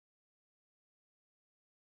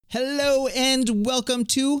Hello and welcome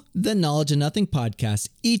to the Knowledge of Nothing podcast.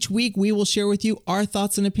 Each week we will share with you our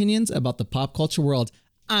thoughts and opinions about the pop culture world.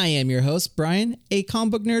 I am your host, Brian, a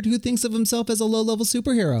comic book nerd who thinks of himself as a low-level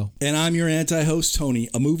superhero. And I'm your anti-host, Tony,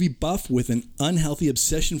 a movie buff with an unhealthy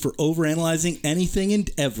obsession for overanalyzing anything and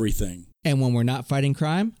everything. And when we're not fighting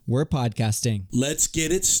crime, we're podcasting. Let's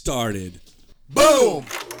get it started. Boom!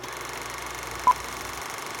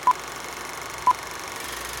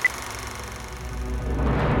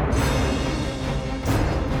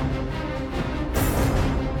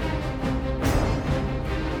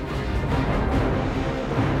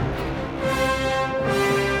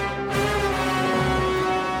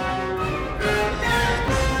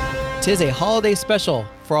 Tis a holiday special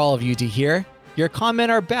for all of you to hear. Your comment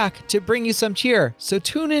are back to bring you some cheer, so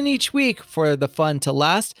tune in each week for the fun to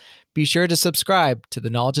last. Be sure to subscribe to the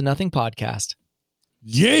Knowledge of Nothing podcast.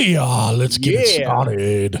 Yeah, let's get it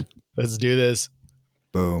started. Let's do this.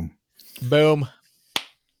 Boom. Boom.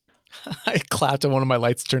 I clapped and one of my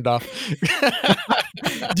lights turned off.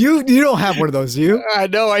 You don't have one of those, do you?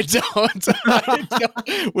 No, I don't. I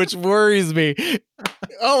don't. Which worries me.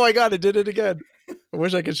 Oh my God, I did it again. I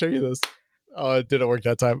wish I could show you this. Oh, it didn't work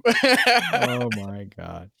that time. Oh my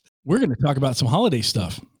God. We're going to talk about some holiday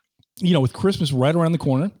stuff. You know, with Christmas right around the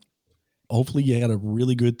corner, hopefully you had a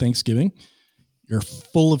really good Thanksgiving. You're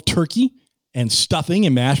full of turkey and stuffing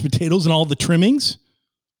and mashed potatoes and all the trimmings.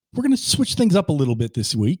 We're going to switch things up a little bit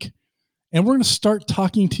this week. And we're going to start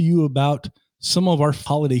talking to you about some of our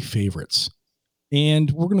holiday favorites.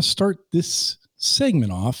 And we're going to start this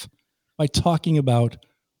segment off by talking about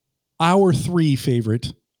our 3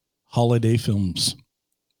 favorite holiday films.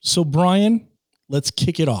 So, Brian, let's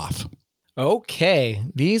kick it off. Okay.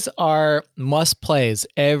 These are must plays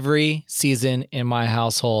every season in my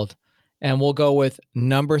household. And we'll go with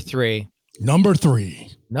number 3. Number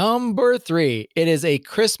 3. Number 3. It is A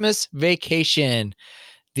Christmas Vacation.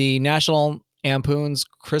 The National Lampoon's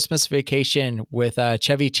Christmas Vacation with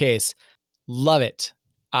Chevy Chase. Love it.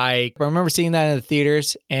 I remember seeing that in the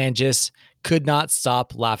theaters and just could not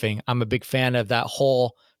stop laughing. I'm a big fan of that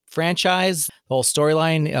whole franchise, the whole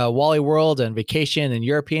storyline, Wally World and Vacation and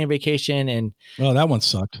European Vacation. And oh, that one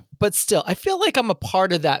sucked. But still, I feel like I'm a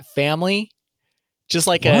part of that family. Just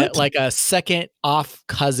like a second off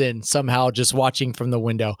cousin somehow just watching from the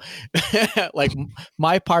window. Like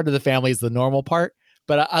my part of the family is the normal part,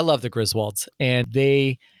 but I love the Griswolds and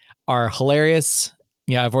they are hilarious.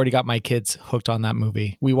 Yeah, I've already got my kids hooked on that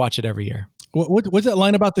movie. We watch it every year. What's that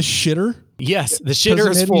line about the shitter? Yes, the shitter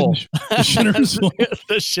is full. The shitter is full.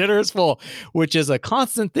 The shitter is full, which is a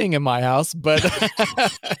constant thing in my house. But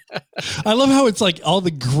I love how it's like all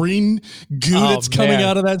the green goo that's coming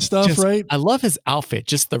out of that stuff, right? I love his outfit,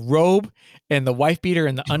 just the robe and the wife beater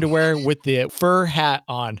and the underwear with the fur hat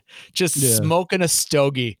on, just smoking a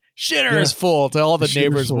stogie. Shitter is full to all the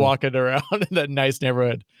neighbors walking around in that nice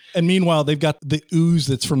neighborhood. And meanwhile, they've got the ooze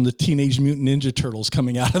that's from the Teenage Mutant Ninja Turtles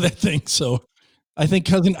coming out of that thing. So I think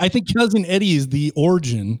cousin Eddie is the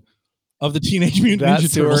origin of the Teenage Mutant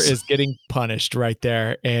Ninja Turtles. That is getting punished right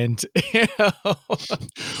there. And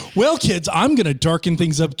well, kids, I'm going to darken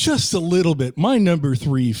things up just a little bit. My number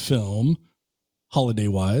 3 film,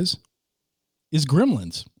 holiday-wise, is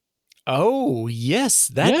Gremlins. Oh, yes,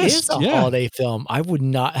 that is a holiday film. I would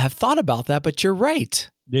not have thought about that, but you're right.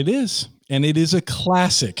 It is. And it is a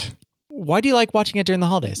classic. Why do you like watching it during the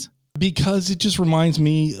holidays? Because it just reminds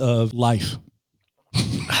me of life.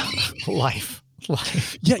 Life.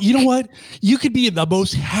 Yeah, you know what? You could be in the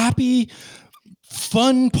most happy,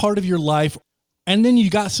 fun part of your life, and then you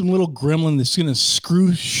got some little gremlin that's going to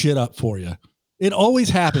screw shit up for you. It always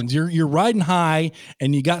happens. You're riding high,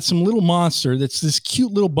 and you got some little monster that's this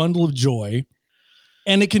cute little bundle of joy,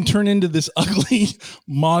 and it can turn into this ugly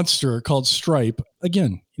monster called Stripe.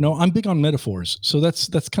 Again, you know, I'm big on metaphors, so that's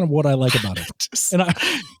kind of what I like about it. And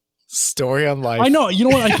story on life. I know. You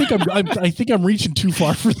know what? I think I'm reaching too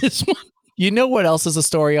far for this one. You know what else is a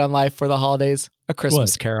story on life for the holidays? A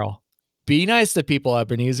Christmas Carol. Be nice to people,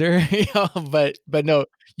 Ebenezer. But no,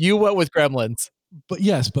 you went with Gremlins. But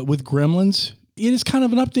with Gremlins, it is kind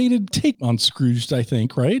of an updated take on Scrooged, I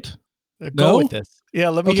think, right? Go with this. Yeah,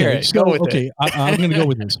 let me hear it. So, go with it. I'm going to go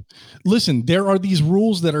with this. Listen, there are these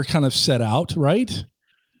rules that are kind of set out, right?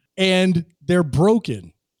 And they're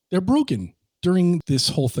broken. They're broken during this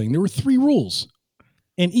whole thing. There were 3 rules,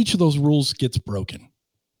 and each of those rules gets broken.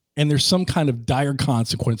 And there's some kind of dire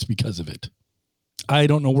consequence because of it. I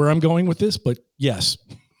don't know where I'm going with this, but yes.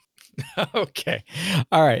 Okay.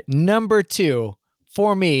 All right. Number 2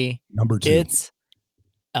 for me. Number 2. It's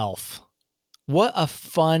Elf. What a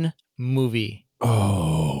fun movie.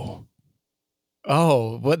 Oh,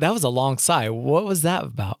 Oh, what that was a long sigh. What was that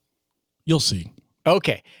about? You'll see.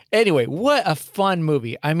 Okay. Anyway, what a fun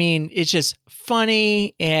movie. I mean, it's just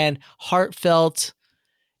funny and heartfelt.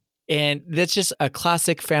 And that's just a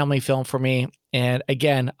classic family film for me. And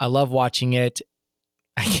again, I love watching it.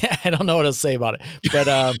 I don't know what to say about it, but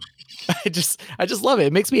I just love it.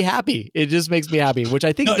 It makes me happy. It just makes me happy, which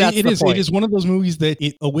I think No, that's it the is. It point. is one of those movies that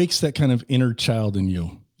it awakes that kind of inner child in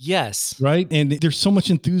you, Yes. right? And there's so much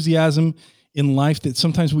enthusiasm in life that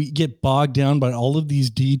sometimes we get bogged down by all of these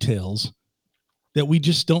details that we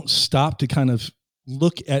just don't stop to kind of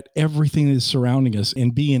look at everything that is surrounding us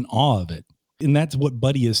and be in awe of it. And that's what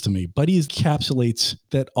Buddy is to me. Buddy encapsulates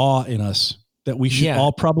that awe in us that we should Yeah.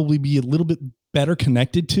 all probably be a little bit better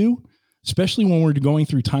connected to, especially when we're going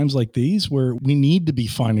through times like these where we need to be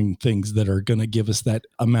finding things that are going to give us that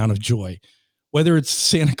amount of joy. Whether it's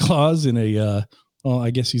Santa Claus in a, well,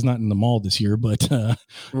 I guess he's not in the mall this year, but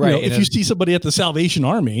Right. if you see somebody at the Salvation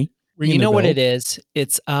Army, You know what it is?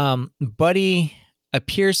 It's Buddy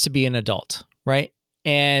appears to be an adult, right?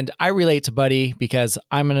 And I relate to Buddy because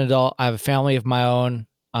I'm an adult. I have a family of my own.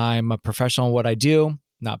 I'm a professional in what I do,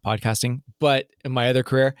 not podcasting, but in my other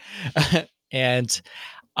career. And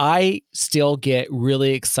I still get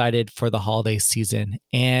really excited for the holiday season.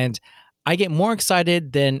 And I get more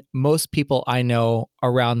excited than most people I know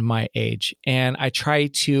around my age. And I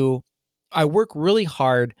work really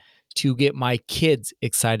hard to get my kids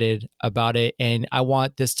excited about it. And I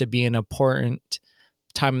want this to be an important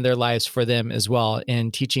time in their lives for them as well,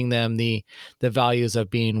 and teaching them the values of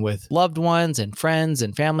being with loved ones and friends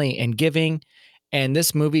and family and giving. And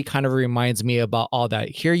this movie kind of reminds me about all that.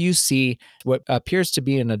 Here you see what appears to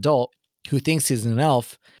be an adult who thinks he's an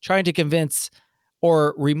elf trying to convince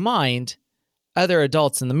or remind other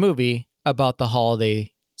adults in the movie about the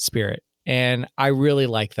holiday spirit. And I really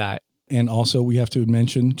like that. And also, we have to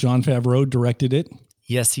mention Jon Favreau directed it.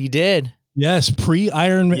 Yes, he did. Yes,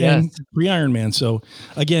 pre-Iron Man. Yes. Pre-Iron Man. So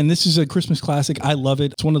again, this is a Christmas classic. I love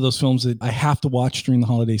it. It's one of those films that I have to watch during the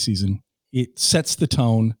holiday season. It sets the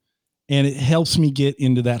tone and it helps me get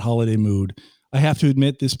into that holiday mood. I have to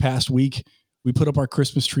admit, this past week, we put up our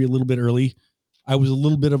Christmas tree a little bit early. I was a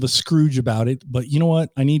little bit of a Scrooge about it, but you know what?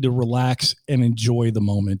 I need to relax and enjoy the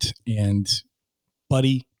moment. And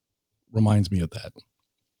Buddy reminds me of that.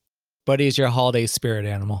 Buddy is your holiday spirit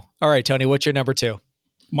animal. All right, Tony, what's your number 2?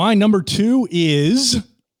 My number 2 is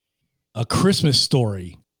A Christmas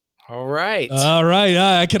Story. All right. All right.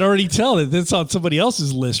 I can already tell that that's on somebody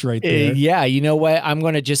else's list right there. Yeah, you know what? I'm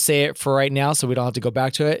going to just say it for right now so we don't have to go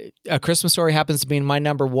back to it. A Christmas Story happens to be my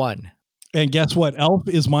number 1. And guess what? Elf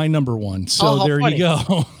is my number 1. So Oh, how there funny. you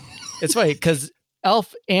go. It's funny because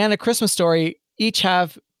Elf and A Christmas Story each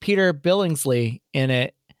have Peter Billingsley in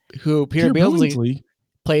it, who Peter Billingsley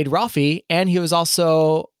played Ralphie, and he was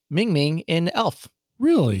also Ming Ming in Elf.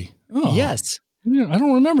 Really? Oh, Yes. yeah, I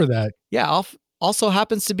don't remember that. Yeah, Elf also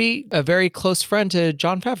happens to be a very close friend to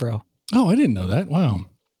Jon Favreau. Oh, I didn't know that. Wow.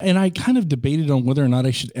 And I kind of debated on whether or not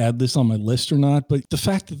I should add this on my list or not. But the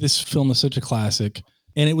fact that this film is such a classic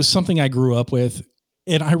and it was something I grew up with,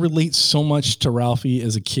 and I relate so much to Ralphie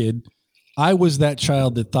as a kid. I was that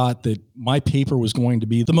child that thought that my paper was going to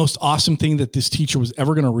be the most awesome thing that this teacher was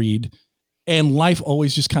ever going to read. And life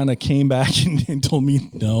always just kind of came back and told me,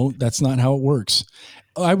 no, that's not how it works.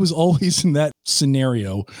 I was always in that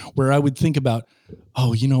scenario where I would think about,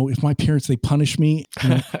 oh, if my parents, they punish me,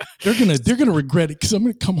 they're gonna regret it because I'm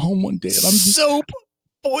gonna come home one day and I'm just soap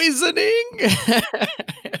poisoning.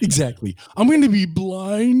 exactly. I'm going to be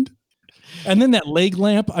blind. And then that leg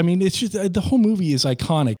lamp. I mean, it's just the whole movie is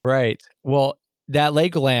iconic. Right. Well, that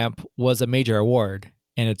leg lamp was a major award,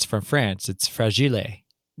 and it's from France. It's Fragile.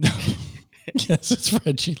 Yes, it's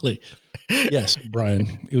Fragile. Yes,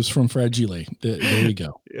 Brian. It was from Fragile. There you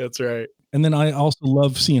go. That's right. And then I also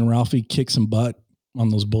love seeing Ralphie kick some butt on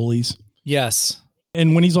those bullies. Yes.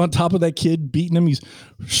 And when he's on top of that kid beating him, he's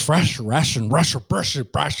fresh, ration, rusher, brusher,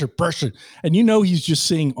 brusher, brusher. And he's just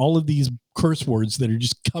saying all of these curse words that are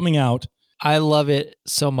just coming out. I love it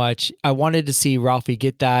so much. I wanted to see Ralphie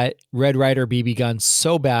get that Red Ryder BB gun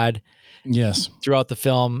so bad. Yes. Throughout the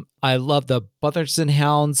film. I love the Buzzards and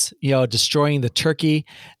Hounds, destroying the turkey,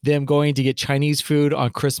 them going to get Chinese food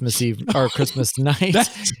on Christmas Eve or Christmas night.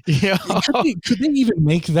 Could they even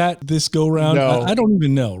make that this go round? No. I don't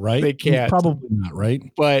even know, right? They can't. Probably not, right?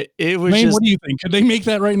 But it was Wayne, what do you think? Could they make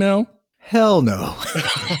that right now? Hell no.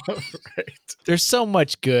 Right. There's so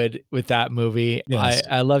much good with that movie. Yes.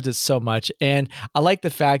 I loved it so much. And I like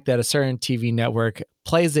the fact that a certain TV network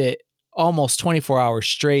plays it almost 24 hours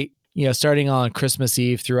straight, starting on Christmas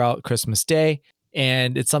Eve throughout Christmas Day.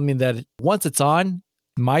 And it's something that once it's on,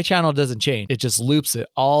 my channel doesn't change. It just loops it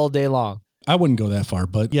all day long. I wouldn't go that far,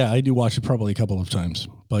 but yeah, I do watch it probably a couple of times.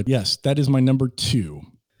 But yes, that is my number 2.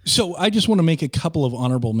 So I just want to make a couple of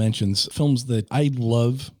honorable mentions, films that I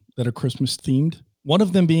love that are Christmas themed. One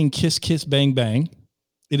of them being Kiss Kiss Bang Bang.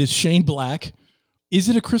 It is Shane Black. Is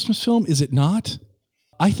it a Christmas film? Is it not?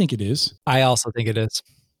 I think it is. I also think it is.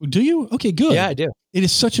 Do you? Okay, good. Yeah, I do. It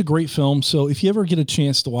is such a great film. So if you ever get a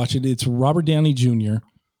chance to watch it, it's Robert Downey Jr.,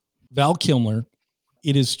 Val Kilmer.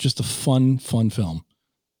 It is just a fun film.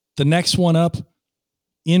 The next one up,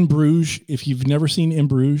 In Bruges. If you've never seen In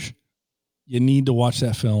Bruges, you need to watch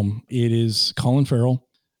that film. It is Colin Farrell.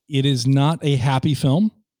 It is not a happy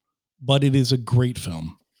film, but it is a great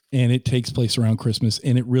film. And it takes place around Christmas,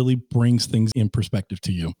 and it really brings things in perspective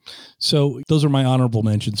to you. So those are my honorable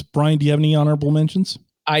mentions. Brian, do you have any honorable mentions?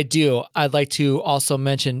 I do. I'd like to also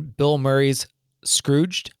mention Bill Murray's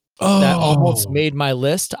Scrooged. That almost made my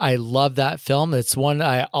list. I love that film. It's one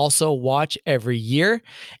I also watch every year,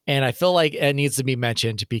 and I feel like it needs to be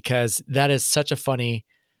mentioned because that is such a funny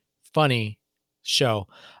show.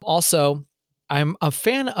 Also, I'm a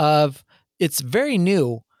fan of, it's very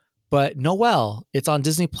new, but Noelle. It's on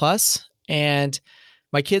Disney Plus, and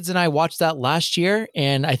my kids and I watched that last year,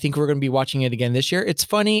 and I think we're going to be watching it again this year. It's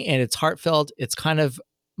funny and it's heartfelt. It's kind of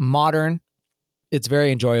modern. It's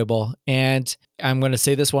very enjoyable. And I'm going to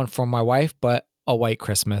say this one for my wife, but A White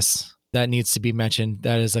Christmas. That needs to be mentioned.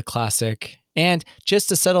 That is a classic. And just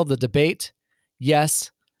to settle the debate,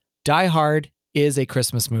 yes, Die Hard is a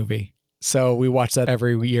Christmas movie. So we watch that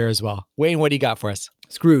every year as well. Wayne, what do you got for us?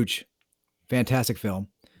 Scrooge. Fantastic film.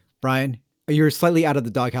 Brian, you're slightly out of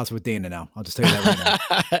the doghouse with Dana now. I'll just tell you that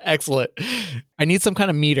right now. Excellent. I need some kind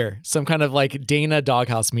of meter, some kind of like Dana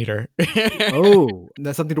doghouse meter. Oh,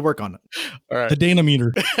 that's something to work on. All right. The Dana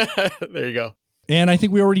meter. There you go. And I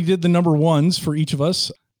think we already did the number ones for each of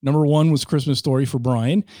us. Number 1 was Christmas Story for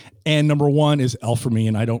Brian. And number 1 is Elf for me.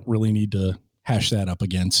 And I don't really need to hash that up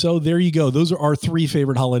again. So there you go. Those are our 3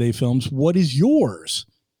 favorite holiday films. What is yours?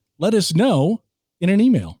 Let us know in an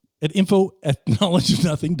email at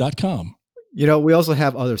info@knowledgeofnothing.com. You know, we also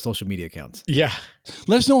have other social media accounts. Yeah.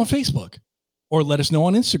 Let us know on Facebook or let us know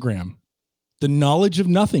on Instagram. The Knowledge of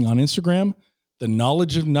Nothing on Instagram, The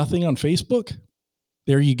Knowledge of Nothing on Facebook.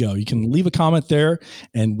 There you go. You can leave a comment there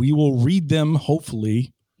and we will read them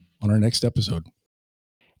hopefully on our next episode.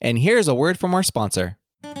 And here's a word from our sponsor.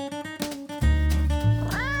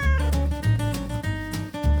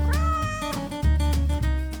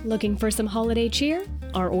 Looking for some holiday cheer?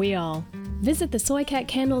 Aren't we all? Visit the Soy Cat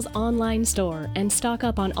Candles online store and stock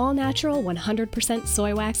up on all-natural 100%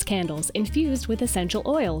 soy wax candles infused with essential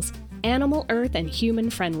oils, animal, earth, and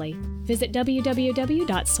human-friendly. Visit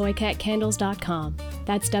www.soycatcandles.com.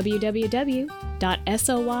 That's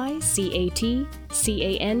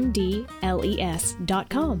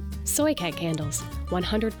www.soycatcandles.com. Soy Cat Candles.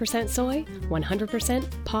 100% soy,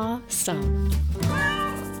 100% pa so.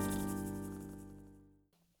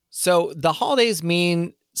 So the holidays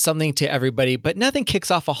mean something to everybody, but nothing kicks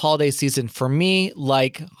off a holiday season for me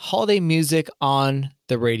like holiday music on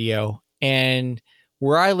the radio. And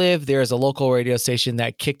where I live, there is a local radio station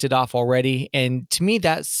that kicked it off already. And to me,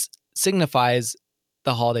 that signifies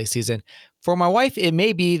the holiday season. For my wife, it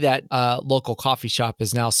may be that a local coffee shop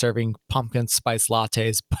is now serving pumpkin spice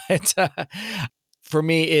lattes. But for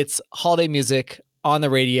me, it's holiday music on the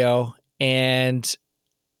radio. And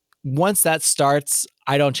once that starts,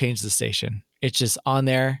 I don't change the station. It's just on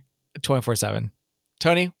there 24/7.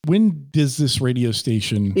 Tony? When does this radio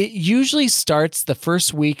station? It usually starts the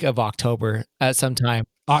first week of October at some time.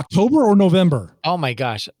 October or November? Oh my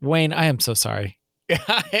gosh. Wayne, I am so sorry.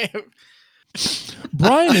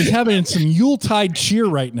 Brian is having some Yuletide cheer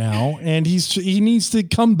right now, and he needs to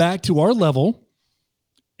come back to our level,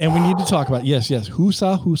 and we need to talk about yes.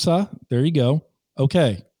 Husa, husa. There you go.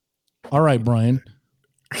 Okay. All right, Brian.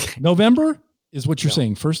 November is what you're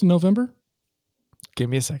saying. 1st of November? Give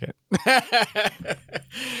me a second.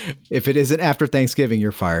 If it isn't after Thanksgiving,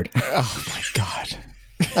 you're fired. Oh my God.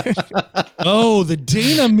 Oh, the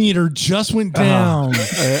Dana meter just went down.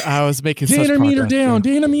 I was making such Dana meter progress down.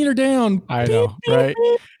 there. Dana meter down. I know, right?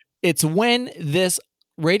 It's when this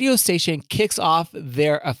radio station kicks off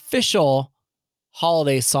their official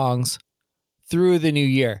holiday songs through the new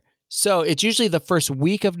year. So it's usually the first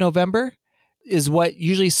week of November is what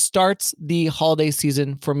usually starts the holiday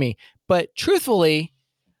season for me. But truthfully,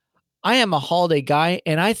 I am a holiday guy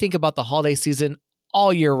and I think about the holiday season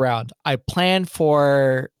all year round. I plan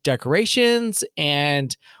for decorations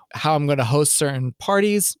and how I'm going to host certain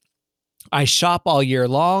parties. I shop all year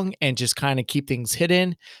long and just kind of keep things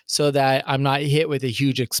hidden so that I'm not hit with a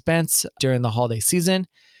huge expense during the holiday season.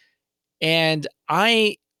 And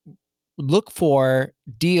I look for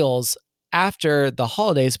deals after the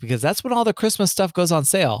holidays because that's when all the Christmas stuff goes on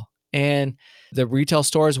sale. And the retail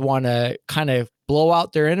stores want to kind of blow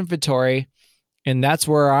out their inventory. And that's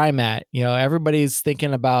where I'm at. Everybody's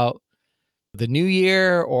thinking about the new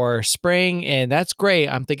year or spring, and that's great.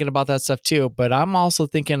 I'm thinking about that stuff too, but I'm also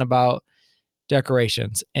thinking about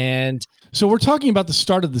decorations. And so we're talking about the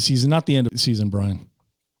start of the season, not the end of the season, Brian.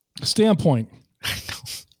 Stay on point.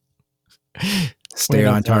 Stay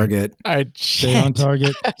on target. Stay on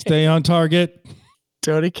target. Stay on target.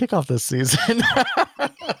 Tony, kick off this season.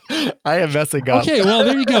 I am messing up. Okay, well,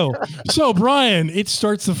 there you go. So, Brian, it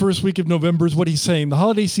starts the first week of November is what he's saying. The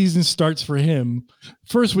holiday season starts for him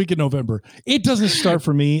first week of November. It doesn't start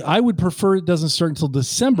for me. I would prefer it doesn't start until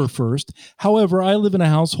December 1st. However, I live in a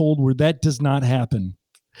household where that does not happen.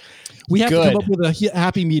 We have to come up with a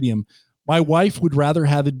happy medium. My wife would rather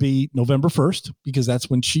have it be November 1st because that's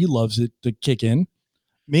when she loves it to kick in.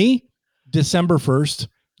 Me, December 1st,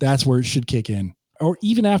 that's where it should kick in. Or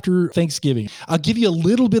even after Thanksgiving. I'll give you a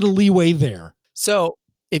little bit of leeway there. So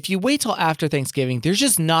if you wait till after Thanksgiving, there's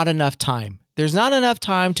just not enough time. There's not enough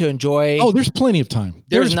time to enjoy. Oh, there's plenty of time.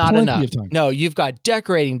 There's not enough. No, you've got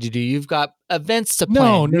decorating to do. You've got events to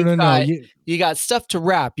plan. No. You got stuff to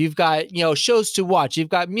wrap. You've got, shows to watch. You've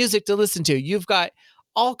got music to listen to. You've got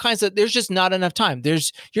all kinds of, there's just not enough time.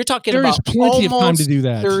 You're talking about plenty of time to do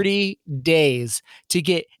that. 30 days to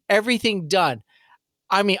get everything done.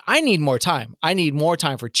 I mean, I need more time. I need more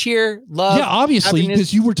time for cheer, love. Yeah, obviously, happiness.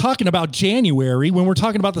 because you were talking about January when we're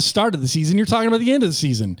talking about the start of the season. You're talking about the end of the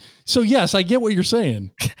season. So, yes, I get what you're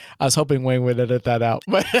saying. I was hoping Wayne would edit that out.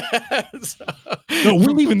 But no,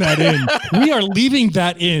 we're leaving that in. We are leaving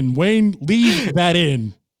that in. Wayne, leave that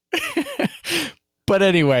in. But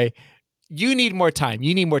anyway, you need more time.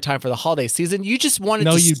 You need more time for the holiday season. You just want it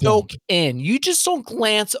to soak in. You just don't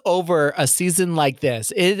glance over a season like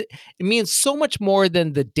this. It means so much more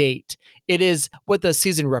than the date. It is what the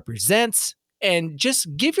season represents. And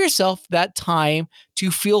just give yourself that time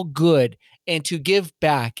to feel good and to give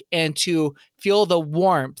back and to feel the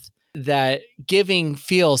warmth that giving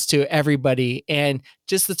feels to everybody, and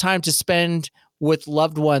just the time to spend with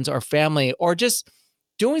loved ones or family, or just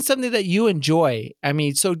doing something that you enjoy. I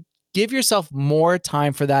mean, so give yourself more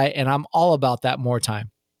time for that, and I'm all about that more time.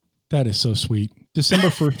 That is so sweet. December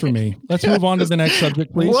 1st for me. Let's move on to the next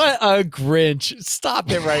subject, please. What a Grinch. Stop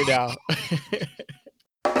it right now.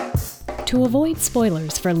 To avoid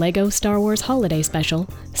spoilers for LEGO Star Wars Holiday Special,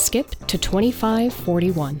 skip to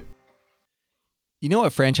 2541. You know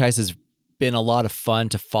what franchise has been a lot of fun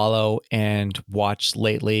to follow and watch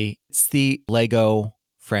lately? It's the LEGO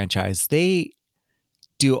franchise. They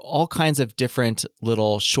do all kinds of different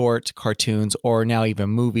little short cartoons, or now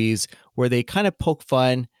even movies, where they kind of poke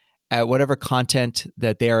fun at whatever content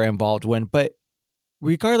that they are involved in. But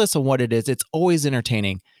regardless of what it is, it's always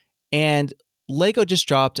entertaining. And LEGO just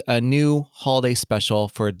dropped a new holiday special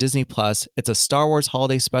for Disney Plus. It's a Star Wars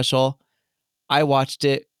holiday special. I watched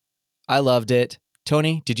it. I loved it.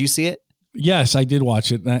 Tony, did you see it? Yes, I did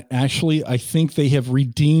watch it. Actually, I think they have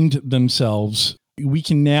redeemed themselves. We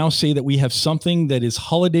can now say that we have something that is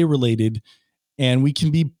holiday related, and we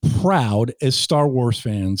can be proud as Star Wars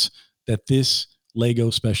fans that this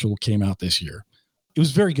LEGO special came out this year. It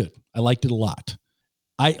was very good. I liked it a lot.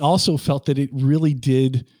 I also felt that it really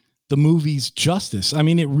did the movies justice. I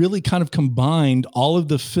mean, it really kind of combined all of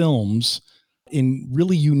the films in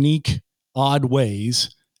really unique, odd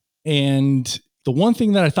ways. And the one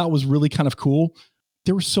thing that I thought was really kind of cool,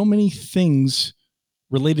 there were so many things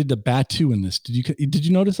related to Batuu in this. Did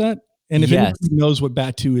you notice that? And if anybody knows what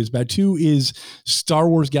Batuu is Star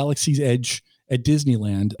Wars Galaxy's Edge at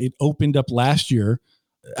Disneyland. It opened up last year.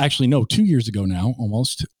 Actually, no, 2 years ago now,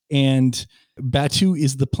 almost. And Batuu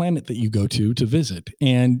is the planet that you go to visit.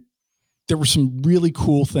 And there were some really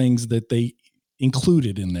cool things that they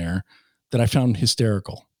included in there that I found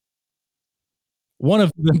hysterical. One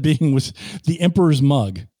of them being was the Emperor's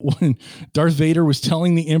mug. When Darth Vader was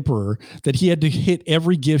telling the Emperor that he had to hit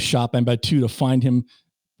every gift shop in Batuu to find him,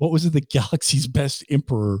 what was it, the galaxy's best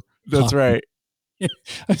Emperor? That's right.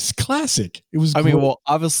 It's classic. It was. I mean, well,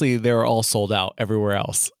 obviously they were all sold out everywhere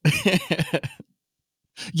else.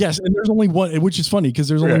 Yes, and there's only one, which is funny because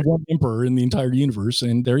there's only one Emperor in the entire universe,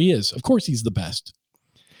 and there he is. Of course, he's the best.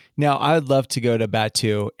 Now, I would love to go to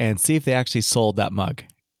Batuu and see if they actually sold that mug.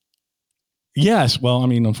 Yes. Well, I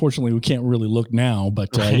mean, unfortunately, we can't really look now, but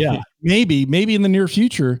yeah, maybe in the near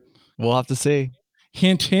future. We'll have to see.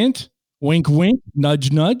 Hint, hint, wink, wink,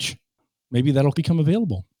 nudge, nudge. Maybe that'll become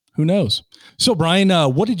available. Who knows? So, Brian,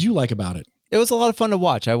 what did you like about it? It was a lot of fun to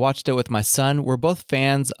watch. I watched it with my son. We're both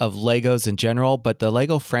fans of Legos in general, but the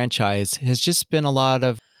Lego franchise has just been a lot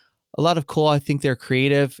of a lot of cool. I think they're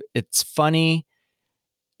creative. It's funny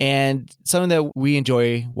and something that we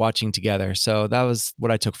enjoy watching together. So that was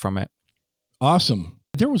what I took from it. Awesome.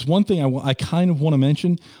 There was one thing I kind of want to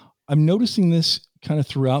mention. I'm noticing this kind of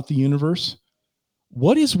throughout the universe.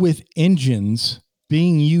 What is with engines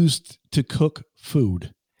being used to cook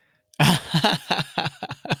food? Have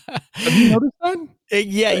you noticed that?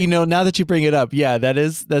 Yeah, now that you bring it up, yeah,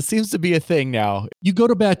 that seems to be a thing now. You go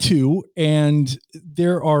to Batu and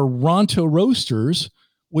there are Ronto roasters,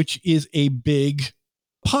 which is a big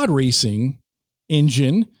pod racing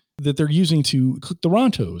engine that they're using to cook the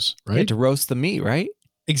Rontos, right? Yeah, to roast the meat, right?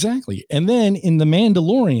 Exactly. And then in The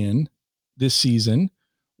Mandalorian this season,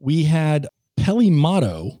 we had Peli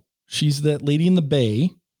Motto. She's that lady in the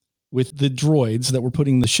bay with the droids that were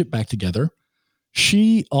putting the ship back together.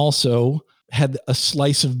 She also had a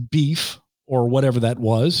slice of beef or whatever that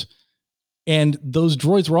was. And those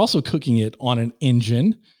droids were also cooking it on an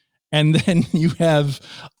engine. And then you have,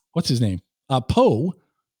 what's his name? Poe.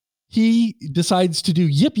 He decides to do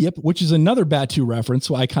Yip Yip, which is another Batu reference,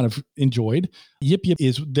 so I kind of enjoyed. Yip Yip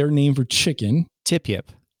is their name for chicken. Tip Yip.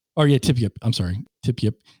 Oh, yeah, Tip Yip. I'm sorry. Tip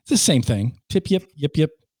Yip. It's the same thing. Tip Yip, Yip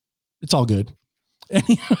Yip. It's all good.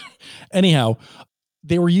 Anyhow,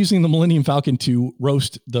 they were using the Millennium Falcon to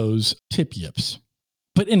roast those Tip Yips.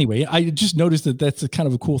 But anyway, I just noticed that that's a kind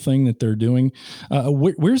of a cool thing that they're doing.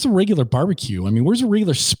 Where's a regular barbecue? I mean, where's a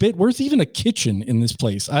regular spit? Where's even a kitchen in this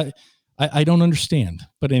place? I don't understand.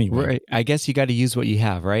 But anyway, Right. I guess you got to use what you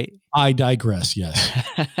have, right? I digress. Yes.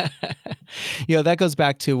 That goes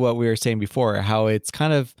back to what we were saying before, how it's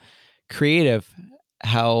kind of creative,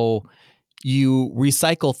 how you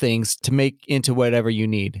recycle things to make into whatever you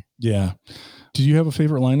need. Yeah. Did you have a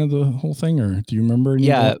favorite line of the whole thing, or do you remember?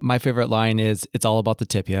 Yeah, my favorite line is, "It's all about the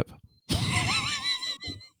tip yip."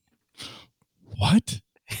 What?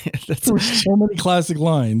 There were so many classic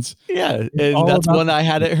lines. Yeah, and that's one I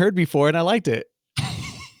hadn't heard before, and I liked it.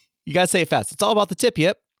 You gotta say it fast. It's all about the tip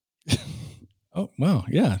yip. Oh wow,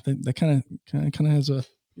 yeah, that kind of has a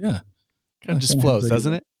kind of just flows,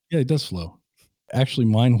 doesn't it? Yeah, it does flow. Actually,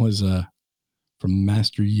 mine was from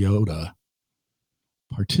Master Yoda.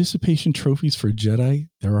 Participation trophies for Jedi,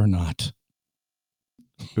 there are not.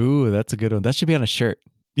 Ooh, that's a good one. That should be on a shirt.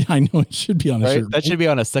 Yeah, I know it should be on a shirt. That should be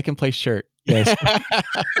on a second place shirt. Yes.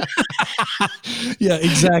 Yeah,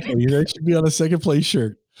 exactly. That should be on a second place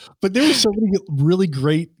shirt. But there were so many really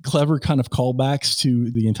great, clever kind of callbacks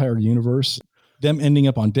to the entire universe. Them ending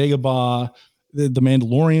up on Dagobah, the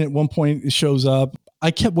Mandalorian at one point shows up.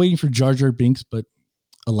 I kept waiting for Jar Jar Binks, but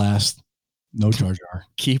alas, no Jar Jar.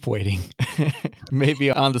 Keep waiting.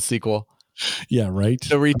 Maybe on the sequel. Yeah, right.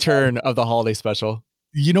 The return of the holiday special.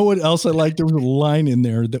 You know what else I liked? There was a line in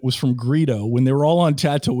there that was from Greedo when they were all on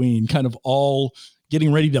Tatooine, kind of all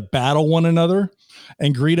getting ready to battle one another.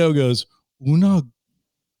 And Greedo goes, "Una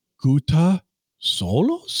guta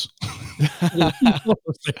solos?"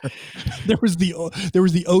 There was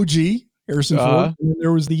the OG Harrison Ford, and then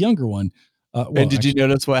there was the younger one. And did you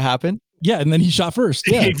notice what happened? Yeah, and then he shot first.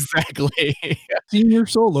 Yeah, exactly. Senior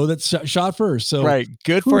Solo that shot first. So right,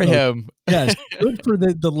 good for him. Yes, good for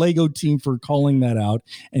the Lego team for calling that out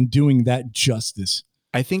and doing that justice.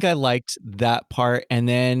 I think I liked that part, and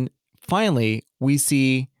then finally we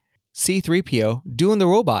see C-3PO doing the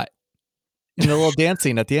robot and the little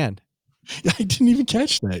dancing at the end. I didn't even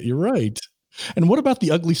catch that. You're right. And what about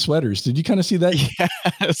the ugly sweaters? Did you kind of see that?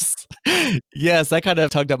 Yes. Yes, that kind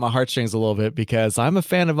of tugged at my heartstrings a little bit because I'm a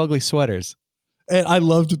fan of ugly sweaters. And I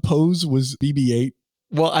loved Pose was BB-8.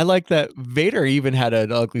 Well, I like that Vader even had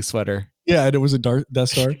an ugly sweater. Yeah, and it was a Death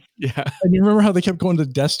Star. Yeah. And you remember how they kept going to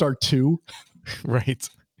Death Star 2? Right.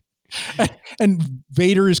 And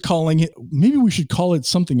Vader is calling it, maybe we should call it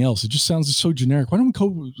something else. It just sounds so generic. Why don't we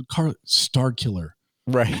call it Star Killer?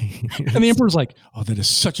 Right. And the Emperor's like, "Oh, that is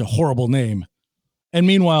such a horrible name." And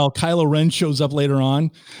meanwhile, Kylo Ren shows up later on.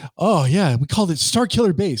 "Oh, yeah, we called it Star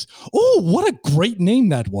Killer Base." Oh, what a great name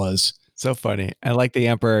that was. So funny. I like the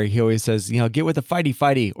Emperor. He always says, get with the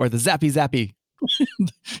fighty or the zappy.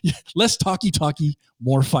 Yeah, less talky,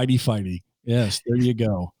 more fighty. Yes, there you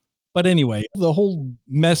go. But anyway, the whole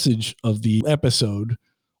message of the episode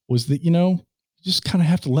was that, you just kind of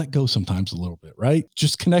have to let go sometimes a little bit, right?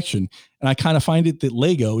 Just connection. And I kind of find it that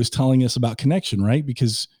Lego is telling us about connection, right?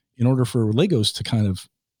 Because in order for Legos to kind of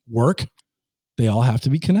work, they all have to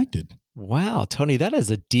be connected. Wow, Tony, that is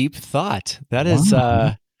a deep thought. That is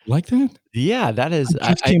like that? Yeah, that is.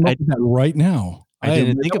 I just came up with that right now. I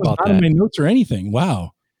didn't think about that. Not in my notes or anything.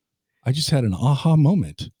 Wow. I just had an aha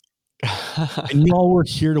moment. And you all were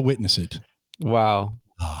here to witness it. Wow.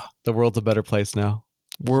 The world's a better place now.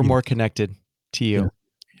 We're more connected to you.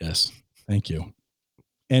 Yes. Thank you.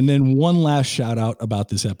 And then one last shout out about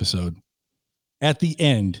this episode. At the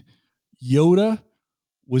end, Yoda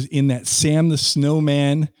was in that Sam the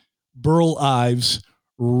Snowman, Burl Ives,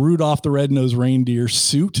 Rudolph the Red-Nosed Reindeer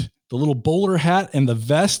suit, the little bowler hat, and the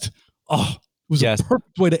vest. Oh, it was a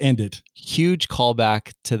perfect way to end it. Huge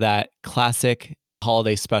callback to that classic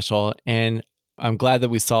holiday special. And I'm glad that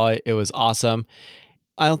we saw it. It was awesome.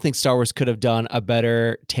 I don't think Star Wars could have done a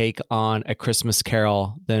better take on A Christmas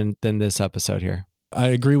Carol than this episode here. I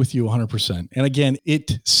agree with you 100%. And again,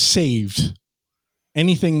 it saved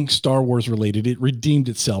anything Star Wars related. It redeemed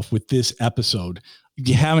itself with this episode. If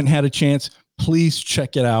you haven't had a chance, please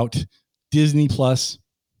check it out. Disney Plus.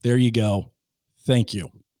 There you go. Thank you.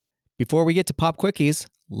 Before we get to Pop Quickies,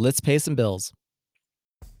 let's pay some bills.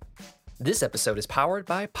 This episode is powered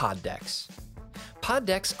by Pod Decks. Pod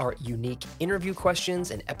Decks are unique interview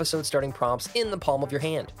questions and episode starting prompts in the palm of your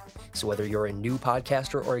hand. So whether you're a new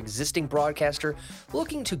podcaster or existing broadcaster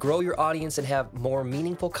looking to grow your audience and have more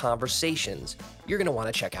meaningful conversations, you're going to want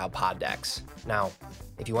to check out Pod Decks. Now,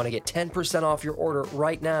 if you want to get 10% off your order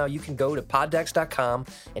right now, you can go to poddecks.com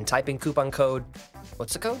and type in coupon code.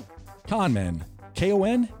 What's the code? K.O.N.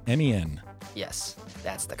 K.O.N.M.E.N. Yes,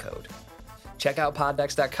 that's the code. Check out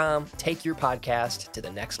poddecks.com. Take your podcast to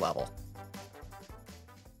the next level.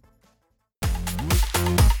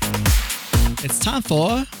 It's time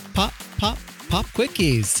for Pop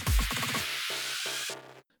Quickies.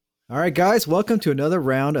 All right, guys, welcome to another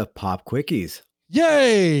round of Pop Quickies.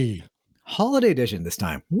 Yay! Holiday edition this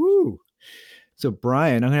time. Woo! So,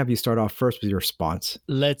 Brian, I'm going to have you start off first with your response.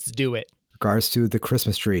 Let's do it. Regards to the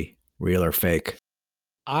Christmas tree, real or fake?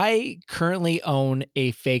 I currently own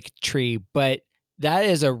a fake tree, but that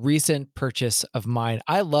is a recent purchase of mine.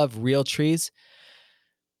 I love real trees,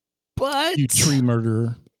 but... You tree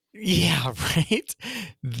murderer. Yeah, right?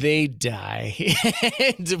 They die.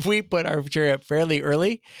 And we put our tree up fairly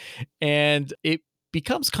early, and it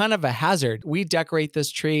becomes kind of a hazard. We decorate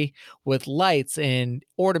this tree with lights and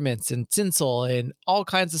ornaments and tinsel and all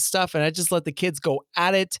kinds of stuff, and I just let the kids go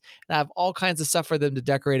at it, and I have all kinds of stuff for them to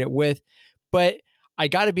decorate it with. But I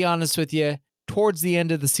got to be honest with you, towards the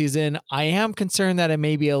end of the season, I am concerned that it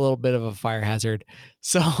may be a little bit of a fire hazard.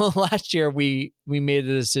 So last year we made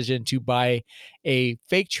a decision to buy a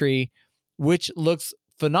fake tree, which looks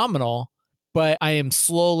phenomenal, but I am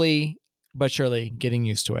slowly but surely getting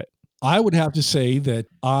used to it. I would have to say that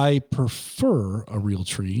I prefer a real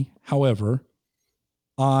tree. However,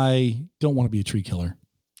 I don't want to be a tree killer.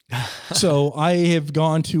 So I have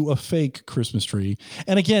gone to a fake Christmas tree.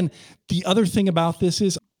 And again, the other thing about this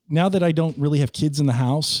is now that I don't really have kids in the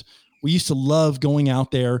house, we used to love going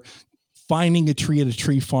out there, finding a tree at a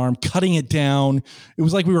tree farm, cutting it down. It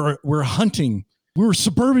was like we were hunting. We were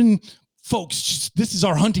suburban folks. This is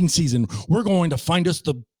our hunting season. We're going to find us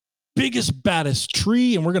the biggest, baddest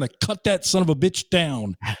tree, and we're going to cut that son of a bitch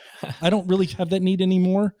down. I don't really have that need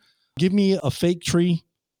anymore. Give me a fake tree.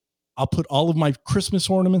 I'll put all of my Christmas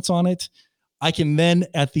ornaments on it. I can then,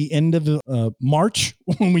 at the end of March,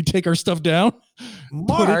 when we take our stuff down,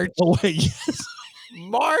 put it away. Yes.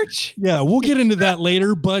 March? Yeah, we'll get into that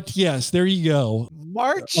later. But yes, there you go.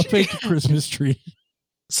 March? A fake Christmas tree.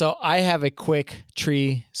 So I have a quick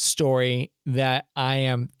tree story that I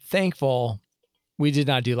am thankful we did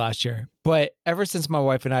not do last year. But ever since my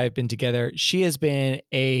wife and I have been together, she has been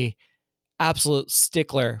a absolute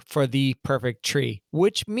stickler for the perfect tree,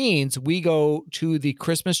 which means we go to the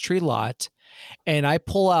Christmas tree lot and I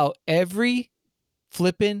pull out every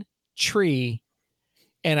flippin' tree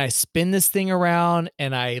and I spin this thing around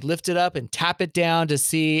and I lift it up and tap it down to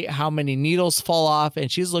see how many needles fall off.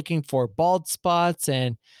 And she's looking for bald spots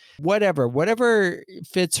and whatever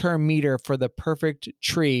fits her meter for the perfect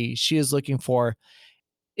tree she is looking for.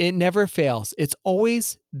 It never fails. It's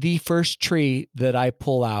always the first tree that I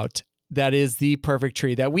pull out that is the perfect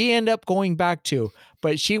tree that we end up going back to,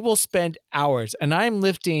 but she will spend hours and I'm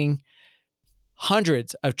lifting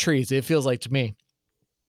hundreds of trees, it feels like to me,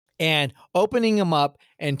 and opening them up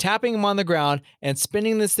and tapping them on the ground and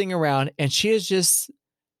spinning this thing around. And she is just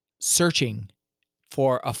searching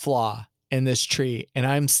for a flaw in this tree. And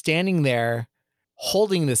I'm standing there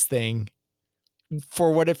holding this thing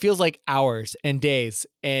for what it feels like hours and days.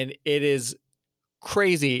 And it is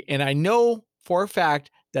crazy. And I know for a fact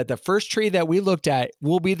that the first tree that we looked at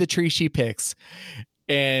will be the tree she picks.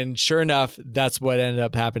 And sure enough, that's what ended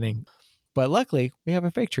up happening. But luckily, we have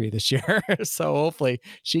a fake tree this year. So hopefully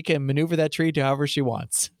she can maneuver that tree to however she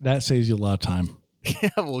wants. That saves you a lot of time.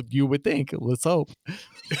 Yeah, well, you would think. Let's hope.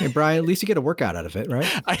 Hey, Brian, at least you get a workout out of it, right?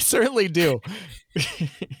 I certainly do.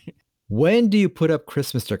 When do you put up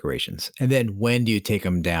Christmas decorations? And then when do you take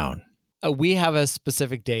them down? We have a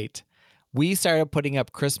specific date. we started putting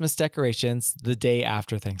up Christmas decorations the day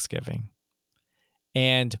after Thanksgiving.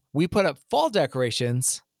 And we put up fall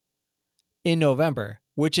decorations in November,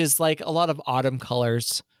 which is like a lot of autumn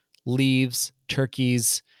colors, leaves,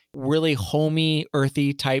 turkeys, really homey,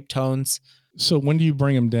 earthy type tones. So when do you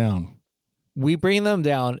bring them down? We bring them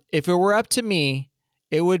down. If it were up to me,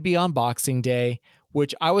 it would be on Boxing Day,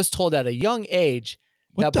 which I was told at a young age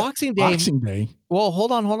that Boxing Day. Boxing Day? Well,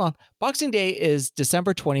 hold on. Boxing Day is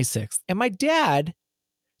December 26th. And my dad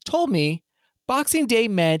told me Boxing Day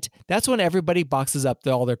meant that's when everybody boxes up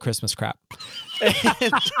all their Christmas crap.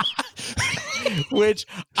 Which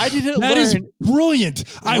I didn't learn. That is brilliant.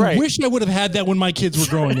 I Right. wish I would have had that when my kids were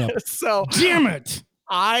growing up. So Damn it.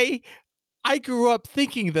 I grew up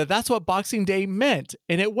thinking that that's what Boxing Day meant.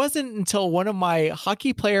 And it wasn't until one of my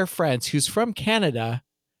hockey player friends who's from Canada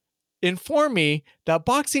informed me that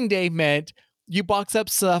Boxing Day meant you box up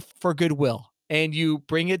stuff for Goodwill and you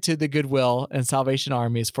bring it to the Goodwill and Salvation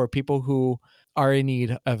Armies for people who are in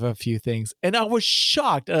need of a few things. And I was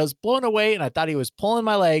shocked. I was blown away and I thought he was pulling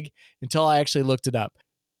my leg until I actually looked it up.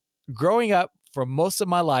 Growing up for most of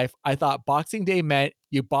my life, I thought Boxing Day meant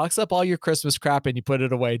you box up all your Christmas crap and you put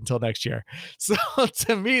it away until next year. So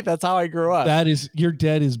to me, that's how I grew up. Your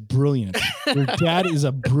dad is brilliant. Your dad is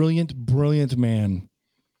a brilliant, brilliant man.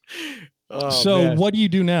 Oh, so man. what do you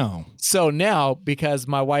do now? So now, because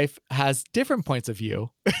my wife has different points of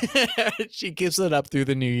view, she gives it up through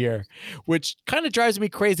the new year, which kind of drives me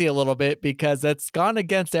crazy a little bit because that's gone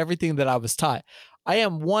against everything that I was taught. I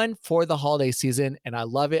am one for the holiday season and I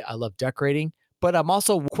love it. I love decorating, but I'm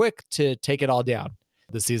also quick to take it all down.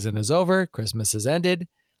 The season is over. Christmas has ended.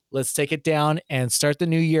 Let's take it down and start the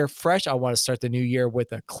new year fresh. I want to start the new year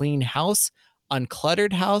with a clean house,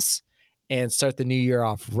 uncluttered house, and start the new year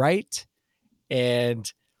off right. And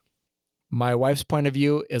my wife's point of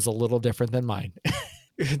view is a little different than mine.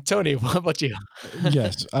 Tony, what about you?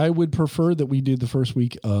 Yes, I would prefer that we do the first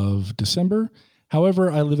week of December. However,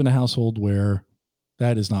 I live in a household where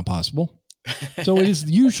that is not possible. So it is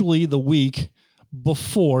usually the week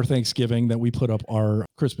before Thanksgiving that we put up our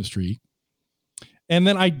Christmas tree. And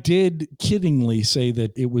then I did kiddingly say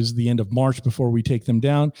that it was the end of March before we take them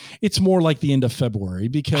down. It's more like the end of February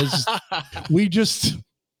because we just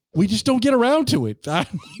don't get around to it.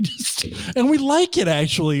 And we like it,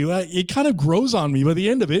 actually. It kind of grows on me by the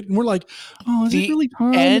end of it. And we're like, oh, is it really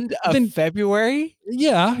time? End of February?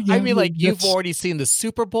 Yeah. I mean, like you've already seen the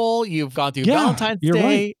Super Bowl. You've gone through Valentine's Day.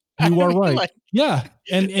 Right. You are right. Like, yeah.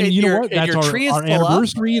 And you know what? That's our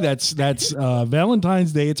anniversary. That's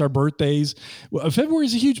Valentine's Day. It's our birthdays. February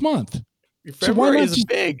is a huge month. February is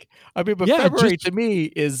big. I mean, but February to me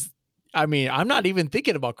is, I mean, I'm not even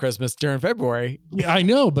thinking about Christmas during February. Yeah, I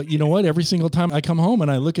know. But you know what? Every single time I come home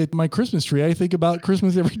and I look at my Christmas tree, I think about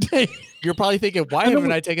Christmas every day. You're probably thinking, why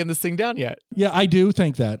haven't I taken this thing down yet? Yeah, I do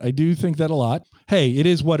think that. I do think that a lot. Hey, it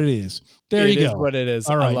is what it is. There you go. It is what it is.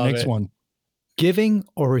 All right, next one. Giving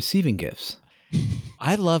or receiving gifts?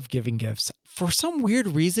 I love giving gifts. For some weird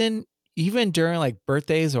reason, even during like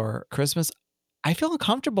birthdays or Christmas, I feel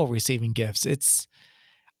uncomfortable receiving gifts.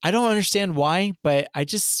 I don't understand why, but I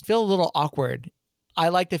just feel a little awkward. I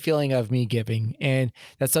like the feeling of me giving, and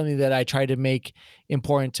that's something that I try to make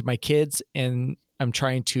important to my kids, and I'm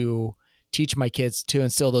trying to teach my kids to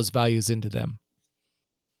instill those values into them.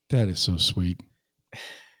 That is so sweet.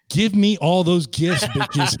 Give me all those gifts,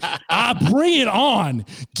 bitches. Bring it on.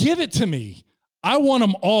 Give it to me. I want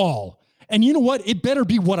them all. And you know what? It better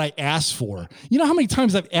be what I asked for. You know how many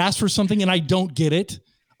times I've asked for something and I don't get it?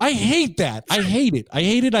 I hate that. I hate it. I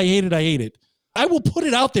hate it. I hate it. I hate it. I will put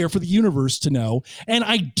it out there for the universe to know, and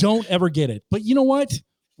I don't ever get it. But you know what?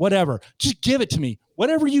 Whatever. Just give it to me.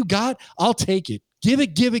 Whatever you got, I'll take it. Give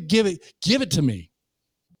it to me.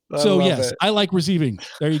 So yes, I like receiving.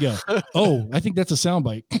 There you go. Oh, I think that's a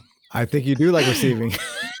soundbite. I think you do like receiving.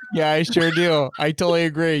 Yeah, I sure do. I totally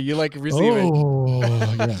agree. You like receiving.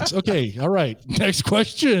 Oh, yes. Okay. All right. Next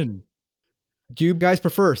question. Do you guys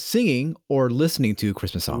prefer singing or listening to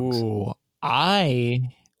Christmas songs? Ooh, I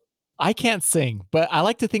can't sing, but I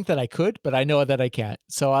like to think that I could, but I know that I can't.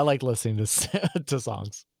 So I like listening to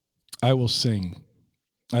songs. I will sing.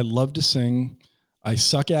 I love to sing. I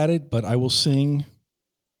suck at it, but I will sing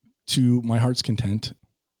to my heart's content.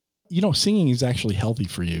 You know, singing is actually healthy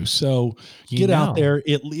for you. So get out there.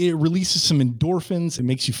 It releases some endorphins. It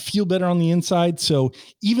makes you feel better on the inside. So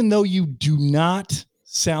even though you do not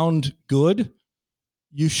sound good,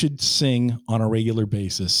 you should sing on a regular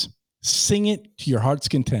basis. Sing it to your heart's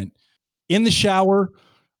content. In the shower,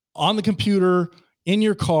 on the computer, in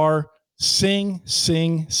your car, sing,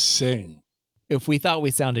 sing, sing. If we thought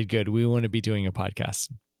we sounded good, we wouldn't be doing a podcast.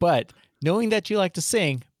 But knowing that you like to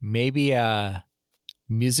sing, maybe a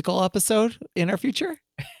musical episode in our future?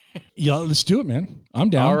 Yeah, let's do it, man. I'm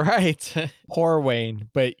down. All right. Poor Wayne,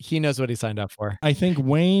 but he knows what he signed up for. I think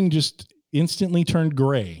Wayne just instantly turned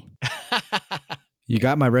gray. You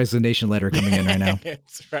got my resignation letter coming in right now.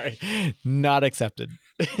 That's right. Not accepted.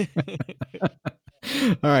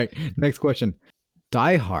 All right. Next question.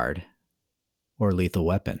 Die Hard or Lethal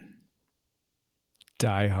Weapon?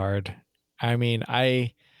 Die Hard. I mean,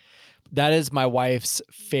 that is my wife's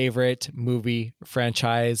favorite movie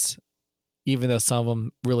franchise, even though some of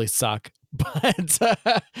them really suck.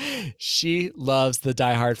 But she loves the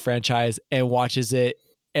Die Hard franchise and watches it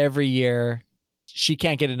every year. She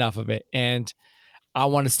can't get enough of it. And I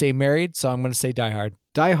want to stay married, so I'm going to say Die Hard.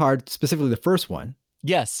 Die Hard, specifically the first one.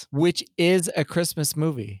 Yes, which is a Christmas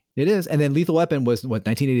movie. It is. And then Lethal Weapon was, what,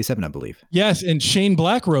 1987, I believe. Yes, and Shane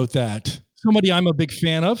Black wrote that. Somebody I'm a big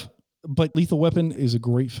fan of, but Lethal Weapon is a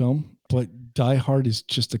great film, but Die Hard is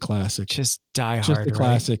just a classic. Just Die Hard, Just a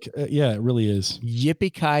classic. Yeah, it really is.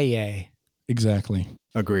 Yippee-ki-yay. Exactly.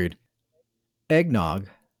 Agreed. Eggnog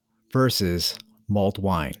versus malt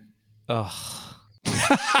wine. Ugh.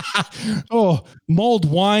 Oh, mulled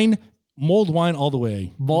wine all the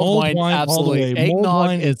way. Mulled wine absolutely. all the way.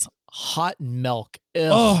 Eggnog is hot milk.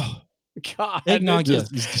 Ugh. Oh, God, eggnog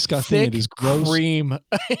it's is disgusting. thick It is gross. cream.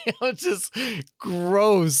 It's just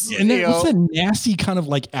gross. And then, what's that nasty kind of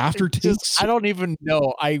like aftertaste? I don't even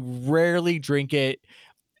know. I rarely drink it.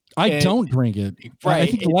 I don't drink it. Right. I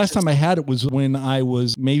think the last time I had it was when I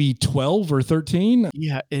was maybe 12 or 13.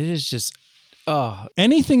 Yeah, it is just,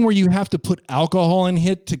 Anything where you have to put alcohol in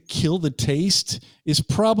it to kill the taste is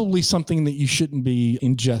probably something that you shouldn't be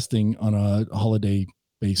ingesting on a holiday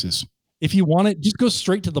basis. If you want it, just go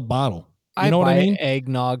straight to the bottle. You know what I mean?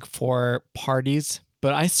 Eggnog for parties,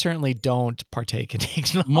 but I certainly don't partake in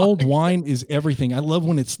eggnog. Mulled wine is everything. I love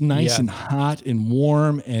when it's nice and hot and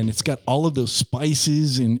warm and it's got all of those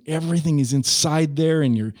spices and everything is inside there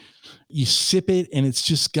and you sip it and it's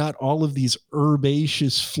just got all of these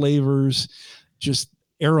herbaceous flavors, just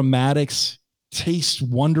aromatics, tastes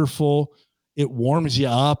wonderful. It warms you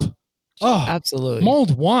up. Oh, Absolutely.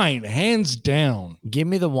 Mulled wine, hands down. Give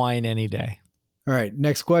me the wine any day. All right.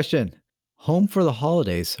 Next question. Home for the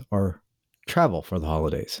holidays or travel for the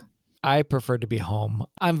holidays? I prefer to be home.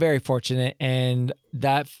 I'm very fortunate, and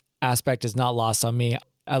that aspect is not lost on me.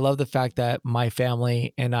 I love the fact that my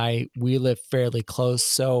family and we live fairly close.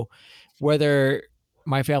 So whether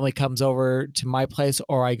my family comes over to my place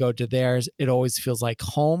or I go to theirs, it always feels like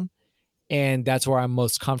home. And that's where I'm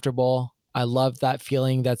most comfortable. I love that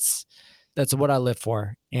feeling. That's what I live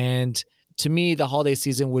for. And to me, the holiday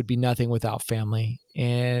season would be nothing without family.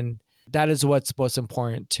 And that is what's most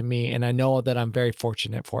important to me. And I know that I'm very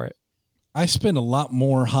fortunate for it. I spend a lot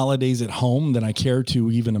more holidays at home than I care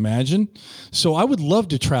to even imagine. So I would love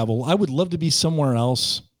to travel. I would love to be somewhere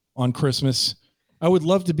else on Christmas. I would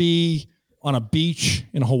love to be on a beach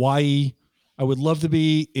in Hawaii. I would love to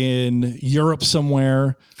be in Europe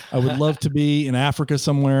somewhere. I would love to be in Africa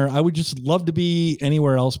somewhere. I would just love to be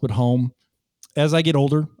anywhere else but home. As I get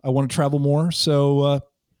older, I want to travel more. So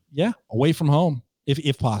away from home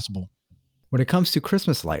if possible. When it comes to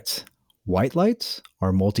Christmas lights, white lights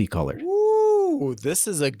or multicolored? Ooh, this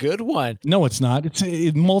is a good one. No, it's not.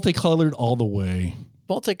 It's multicolored all the way.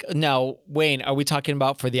 Now, Wayne, are we talking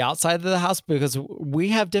about for the outside of the house? Because we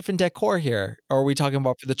have different decor here. Or are we talking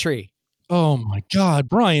about for the tree? Oh my God,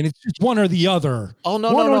 Brian, it's just one or the other. Oh,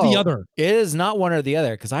 no, one no, or no. the other. It is not one or the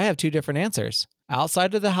other because I have two different answers.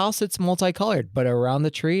 Outside of the house, it's multicolored, but around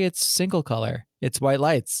the tree, it's single color. It's white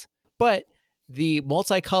lights. But the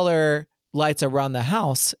multicolor lights around the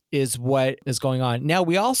house is what is going on. Now,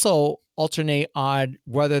 we also alternate on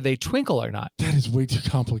whether they twinkle or not. That is way too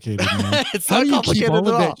complicated, man. It's How not do you keep complicated all of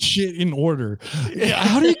at all. that shit in order?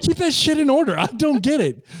 How do you keep that shit in order? I don't get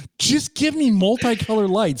it. Just give me multicolored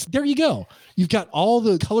lights. There you go. You've got all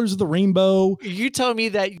the colors of the rainbow. You telling me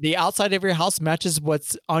that the outside of your house matches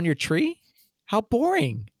what's on your tree? How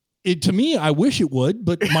boring. To me, I wish it would,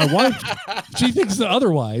 but my wife, she thinks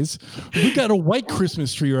otherwise. We've got a white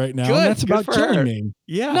Christmas tree right now, Good, and that's good about for killing her. me.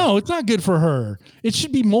 Yeah. No, it's not good for her. It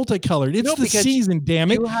should be multicolored. It's No, the because season,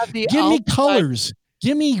 damn it. you have the Give me outside- colors.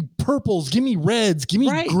 Give me purples. Give me reds. Give me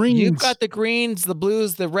Right. greens. You've got the greens, the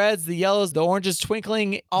blues, the reds, the yellows, the oranges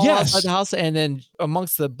twinkling all Yes. outside the house. And then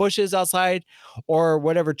amongst the bushes outside or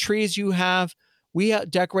whatever trees you have, we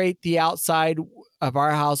decorate the outside of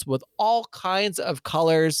our house with all kinds of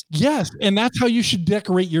colors. Yes, and that's how you should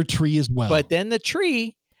decorate your tree as well. But then the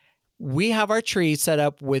tree, we have our tree set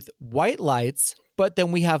up with white lights, but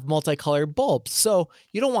then we have multicolored bulbs. So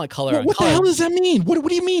you don't want color on what the color. hell does that mean? What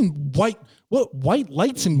do you mean What, white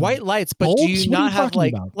lights and White lights, but bulbs? do you What are not have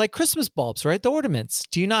talking about? like Christmas bulbs, right? The ornaments.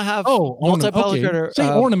 Do you not have Ornament. multicolored? Okay.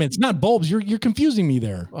 Say ornaments, not bulbs. You're confusing me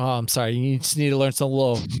there. Oh, I'm sorry. You just need to learn some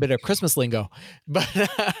little bit of Christmas lingo. But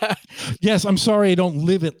Yes, I'm sorry I don't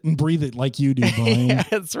live it and breathe it like you do, Brian. yeah,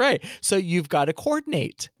 that's right. So you've got to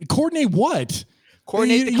coordinate. Coordinate what?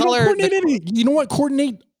 Coordinate the You don't color. coordinate anything. You know what?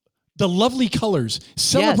 Coordinate the lovely colors.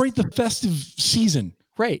 Celebrate the festive season.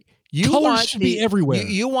 Right. Colors should be everywhere.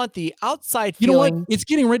 You want the outside You know feeling. what? It's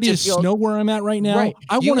getting ready to snow where I'm at right now. Right.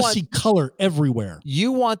 I want to see color everywhere.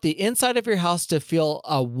 You want the inside of your house to feel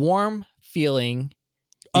a warm feeling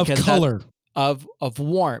Of color. Of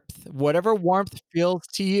warmth, whatever warmth feels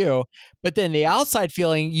to you. But then the outside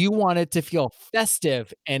feeling, you want it to feel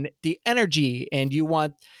festive and the energy, and you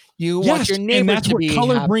want your neighbors and that's to what be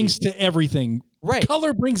color happy. brings to everything. Right.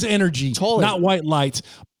 Color brings energy, Totally. not white lights.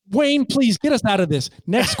 Wayne, please get us out of this.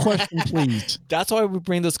 Next question, please. That's why we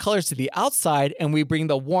bring those colors to the outside and we bring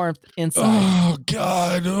the warmth inside. Oh,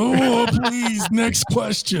 God. Oh, please. Next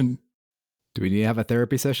question. Do we need to have a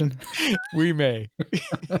therapy session? We may.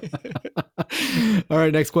 All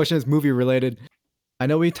right, next question is movie related. I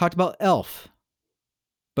know we talked about Elf,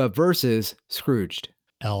 but versus Scrooged.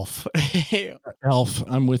 Elf. Elf.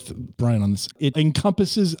 I'm with Brian on this. It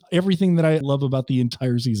encompasses everything that I love about the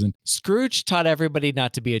entire season. Scrooge taught everybody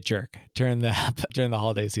not to be a jerk during the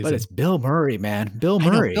holiday season. But it's Bill Murray, man. Bill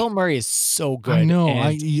Murray. Bill Murray is so good. I know.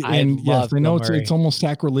 And I know Bill Murray. it's almost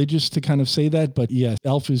sacrilegious to kind of say that, but yes,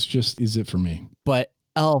 Elf is it for me. But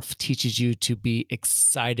Elf teaches you to be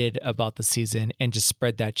excited about the season and just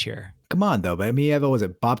spread that cheer. Come on, though. But I mean, was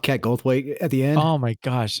it Bobcat Goldthwait at the end? Oh my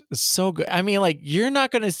gosh, it's so good. I mean, like, you're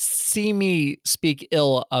not going to see me speak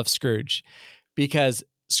ill of Scrooge because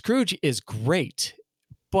Scrooge is great.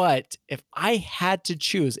 But if I had to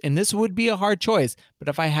choose, and this would be a hard choice, but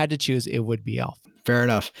if I had to choose, it would be Elf. Fair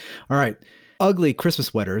enough. All right. Ugly Christmas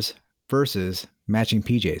sweaters versus matching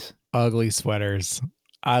PJs. Ugly sweaters.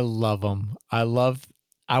 I love them. I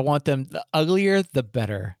want them, the uglier, the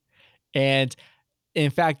better. And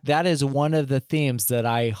in fact, that is one of the themes that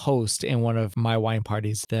I host in one of my wine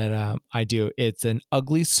parties that I do. It's an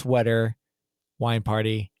ugly sweater wine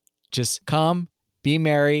party. Just come, be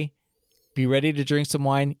merry, be ready to drink some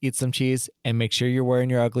wine, eat some cheese, and make sure you're wearing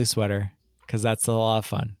your ugly sweater because that's a lot of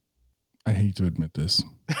fun. I hate to admit this.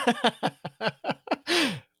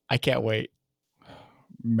 I can't wait.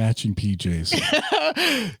 Matching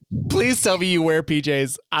PJs. Please tell me you wear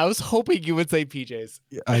PJs. I was hoping you would say PJs.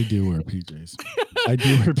 I do wear PJs.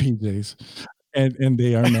 And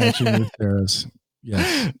they are matching with Sarah's.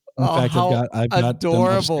 Yes. In fact, I've got adorable.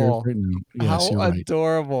 them upstairs right now. Yes, how you're right.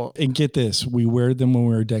 adorable. And get this, we wear them when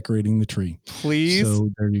we're decorating the tree. Please so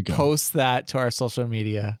there you go. Post that to our social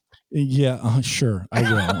media. Yeah, sure. I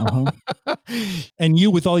will. And you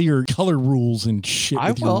with all your color rules and shit.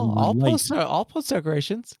 I will. I'll post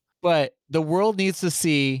decorations. But the world needs to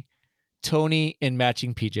see Tony in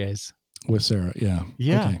matching PJs. With Sarah, yeah.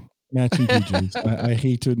 Yeah. Okay. Matching PJs. I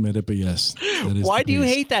hate to admit it, but yes. That is Why do you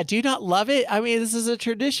hate that? Do you not love it? I mean, this is a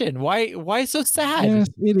tradition. Why so sad? Yes,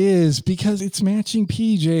 it is because it's matching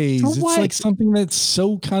PJs. So it's what? like something that's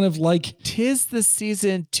so kind of like 'Tis the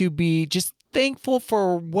season to be just thankful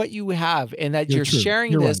for what you have and that you're true.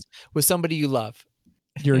 sharing You're this right. with somebody you love.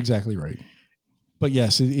 You're exactly right. But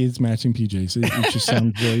yes, it's matching PJs. It just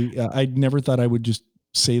sounds very. I never thought I would just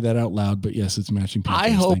say that out loud, but yes, it's matching PJs. I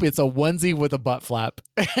hope it's a onesie with a butt flap.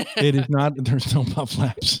 It is not. There's no butt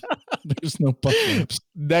flaps. There's no butt flaps.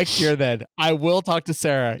 Next year, then I will talk to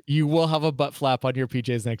Sarah. You will have a butt flap on your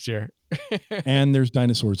PJs next year. And there's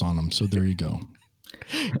dinosaurs on them. So there you go.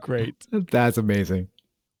 Great. That's amazing.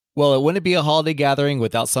 Well, it wouldn't be a holiday gathering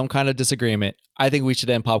without some kind of disagreement. I think we should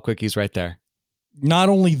end Pop Quickies right there. Not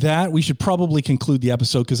only that, we should probably conclude the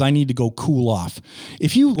episode because I need to go cool off.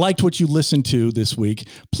 If you liked what you listened to this week,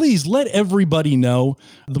 please let everybody know.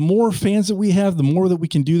 The more fans that we have, the more that we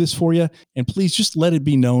can do this for you. And please just let it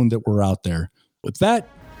be known that we're out there. With that,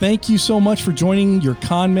 thank you so much for joining your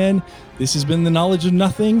con men. This has been The Knowledge of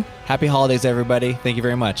Nothing. Happy holidays, everybody. Thank you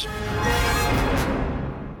very much.